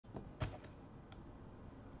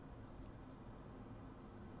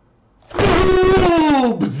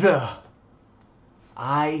Noobs!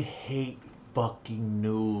 I hate fucking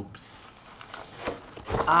noobs.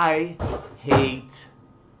 I hate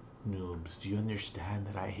noobs. Do you understand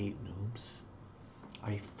that I hate noobs?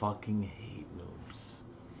 I fucking hate noobs.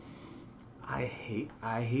 I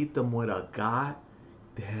hate them with a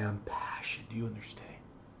goddamn passion. Do you understand?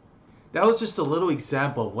 That was just a little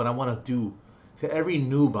example of what I want to do to every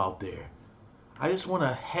noob out there. I just want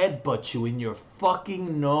to headbutt you in your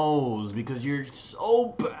fucking nose because you're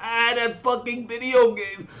so bad at fucking video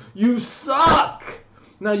games. You suck!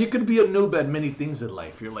 Now, you could be a noob at many things in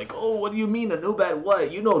life. You're like, oh, what do you mean a noob at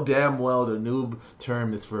what? You know damn well the noob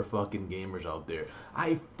term is for fucking gamers out there.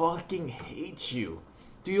 I fucking hate you.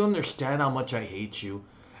 Do you understand how much I hate you?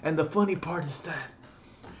 And the funny part is that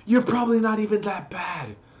you're probably not even that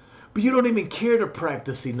bad. But you don't even care to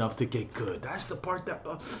practice enough to get good. That's the part that...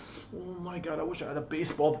 oh my god, I wish I had a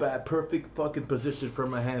baseball bat. Perfect fucking position for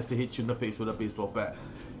my hands to hit you in the face with a baseball bat.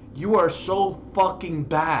 You are so fucking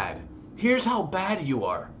bad. Here's how bad you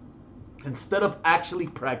are. Instead of actually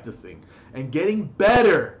practicing and getting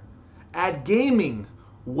better at gaming,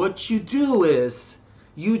 what you do is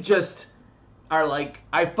you just are like,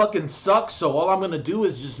 I fucking suck, so all I'm going to do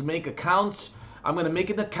is just make accounts. I'm going to make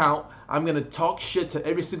an account. I'm going to talk shit to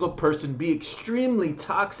every single person, be extremely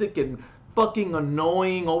toxic and fucking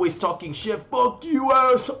annoying, always talking shit, fuck you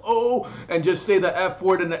asshole, and just say the F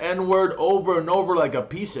word and the N word over and over like a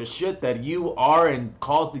piece of shit that you are and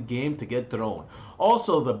cause the game to get thrown.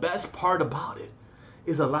 Also, the best part about it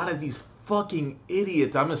is a lot of these fucking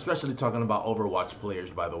idiots, I'm especially talking about Overwatch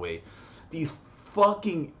players, by the way, these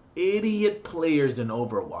fucking idiot players in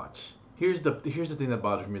Overwatch. Here's the thing that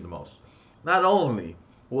bothers me the most. Not only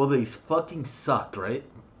will they fucking suck, right?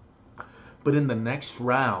 But in the next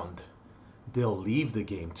round, they'll leave the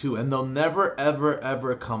game too. And they'll never, ever,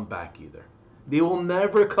 ever come back either. They will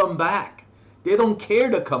never come back. They don't care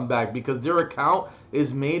to come back because their account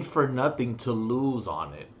is made for nothing to lose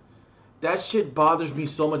on it. That shit bothers me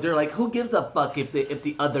so much. They're like, who gives a fuck if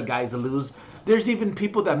the other guys lose? There's even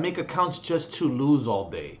people that make accounts just to lose all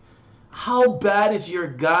day. How bad is your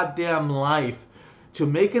goddamn life to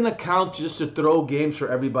make an account just to throw games for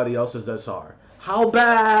everybody else's SR? How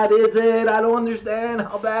bad is it? I don't understand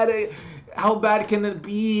how bad can it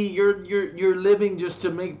be? You're living just to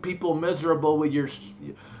make people miserable with your...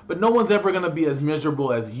 But no one's ever going to be as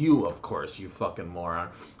miserable as you, of course, you fucking moron.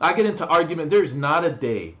 I get into argument. There's not a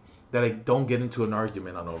day that I don't get into an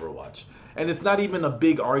argument on Overwatch. And it's not even a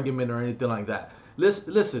big argument or anything like that.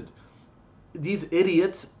 Listen, these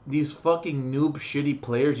idiots, these fucking noob shitty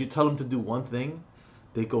players, you tell them to do one thing,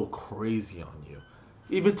 they go crazy on you.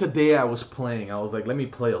 Even today I was playing. I was like, let me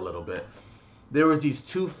play a little bit. There was these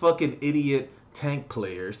two fucking idiot tank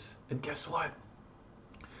players. And guess what?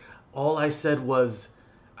 All I said was,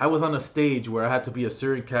 I was on a stage where I had to be a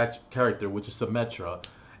certain character, which is Symmetra.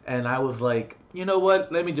 And I was like, you know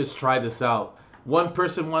what? Let me just try this out. One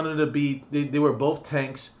person wanted to be, they were both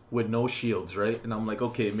tanks with no shields, right? And I'm like,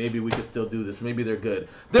 okay, maybe we could still do this. Maybe they're good.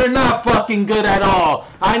 They're not fucking good at all.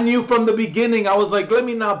 I knew from the beginning. I was like, let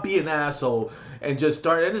me not be an asshole and just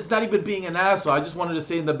start. And it's not even being an asshole. I just wanted to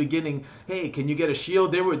say in the beginning, hey, can you get a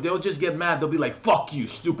shield? They'll just get mad. They'll be like, fuck you,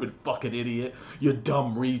 stupid fucking idiot. You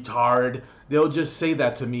dumb retard. They'll just say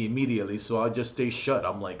that to me immediately. So I'll just stay shut.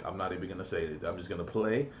 I'm like, I'm not even going to say it. I'm just going to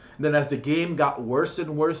play. And then as the game got worse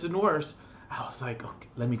and worse and worse, I was like, okay,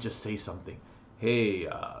 let me just say something. Hey,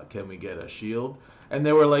 can we get a shield? And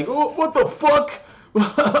they were like, oh, what the fuck?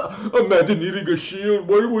 Imagine needing a shield.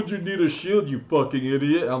 Why would you need a shield, you fucking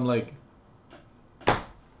idiot? I'm like...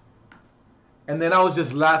 And then I was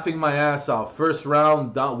just laughing my ass off. First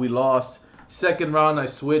round, we lost. Second round, I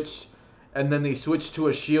switched. And then they switched to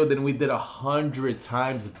a shield, and we did 100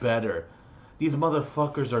 times better. These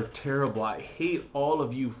motherfuckers are terrible. I hate all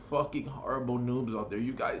of you fucking horrible noobs out there.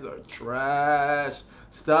 You guys are trash.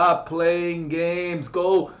 Stop playing games.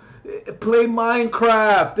 Go play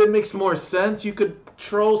Minecraft. It makes more sense. You could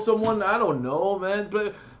troll someone. I don't know, man.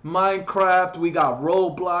 But Minecraft, we got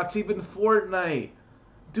Roblox, even Fortnite.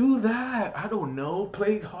 Do that. I don't know.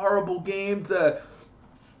 Play horrible games that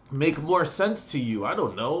make more sense to you. I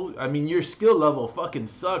don't know. I mean, your skill level fucking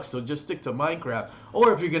sucks, so just stick to Minecraft.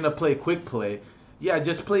 Or if you're gonna play quick play, yeah,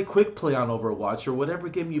 just play quick play on Overwatch or whatever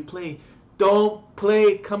game you play. Don't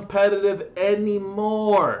play competitive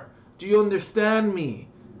anymore. Do you understand me?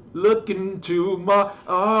 Look into my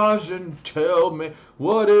eyes and tell me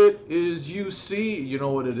what it is you see. You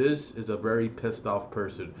know what it is? Is a very pissed off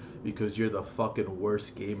person because you're the fucking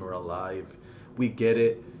worst gamer alive. We get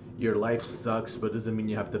it. Your life sucks, but doesn't mean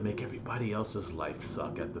you have to make everybody else's life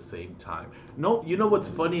suck at the same time. No, you know what's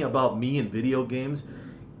funny about me in video games?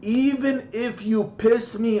 Even if you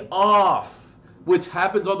piss me off, which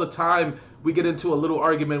happens all the time, we get into a little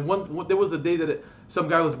argument. There was a day that some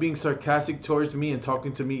guy was being sarcastic towards me and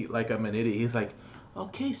talking to me like I'm an idiot. He's like,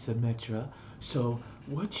 okay, Symmetra, so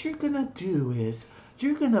what you're gonna do is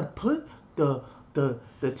you're gonna put the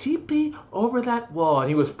TP over that wall. And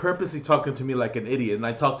he was purposely talking to me like an idiot. And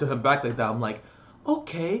I talked to him back like that. I'm like,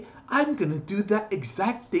 okay, I'm gonna do that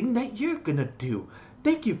exact thing that you're gonna do.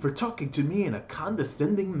 Thank you for talking to me in a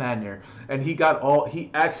condescending manner. And he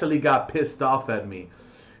actually got pissed off at me.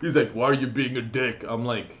 He's like, why are you being a dick? I'm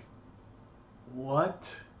like,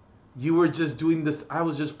 what? You were just doing this. I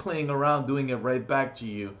was just playing around doing it right back to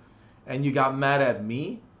you. And you got mad at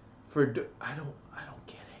me for, I don't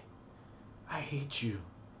get it. I hate you.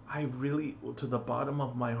 I really, to the bottom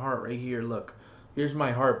of my heart right here, look. Here's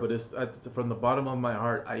my heart, but it's from the bottom of my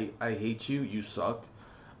heart. I hate you. You suck.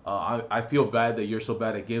 I feel bad that you're so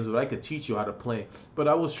bad at games, but I could teach you how to play. But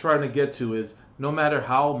I was trying to get to is, no matter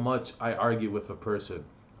how much I argue with a person,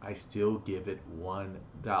 I still give it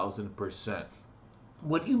 1,000%.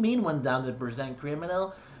 What do you mean 1,000%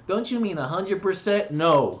 criminal? Don't you mean 100%?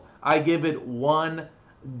 No, I give it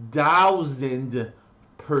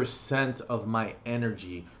 1,000% of my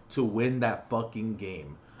energy to win that fucking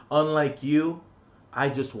game. Unlike you, I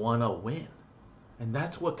just want to win. And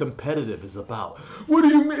that's what competitive is about. What do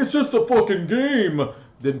you mean? It's just a fucking game.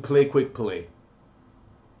 Then play quick play.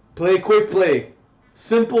 Play quick play.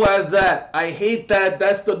 Simple as that. I hate that.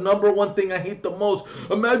 That's the number one thing I hate the most.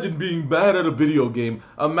 Imagine being bad at a video game.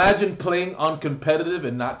 Imagine playing on competitive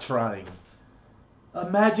and not trying.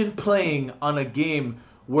 Imagine playing on a game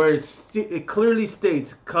where it clearly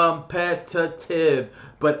states competitive,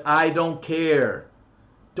 but I don't care.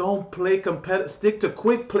 Don't play competitive. Stick to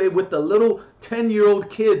quick play with the little 10-year-old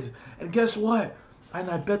kids. And guess what? And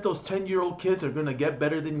I bet those 10-year-old kids are going to get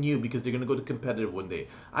better than you because they're going to go to competitive one day.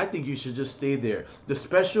 I think you should just stay there. The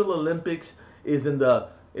Special Olympics is in the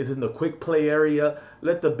quick play area.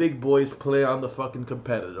 Let the big boys play on the fucking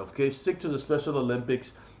competitive, okay? Stick to the Special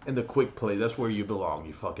Olympics and the quick play. That's where you belong,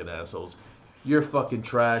 you fucking assholes. You're fucking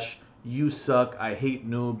trash. You suck. I hate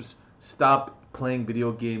noobs. Stop playing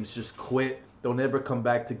video games. Just quit. Don't ever come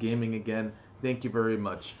back to gaming again. Thank you very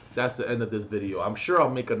much. That's the end of this video. I'm sure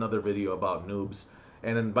I'll make another video about noobs.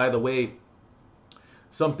 And then, by the way,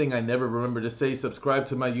 something I never remember to say, subscribe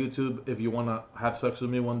to my YouTube if you want to have sex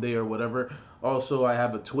with me one day or whatever. Also, I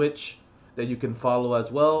have a Twitch that you can follow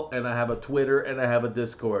as well. And I have a Twitter and I have a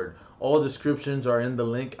Discord. All descriptions are in the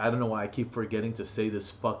link. I don't know why I keep forgetting to say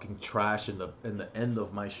this fucking trash in the end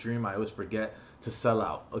of my stream. I always forget to sell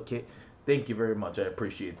out. Okay? Thank you very much. I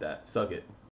appreciate that. Suck it.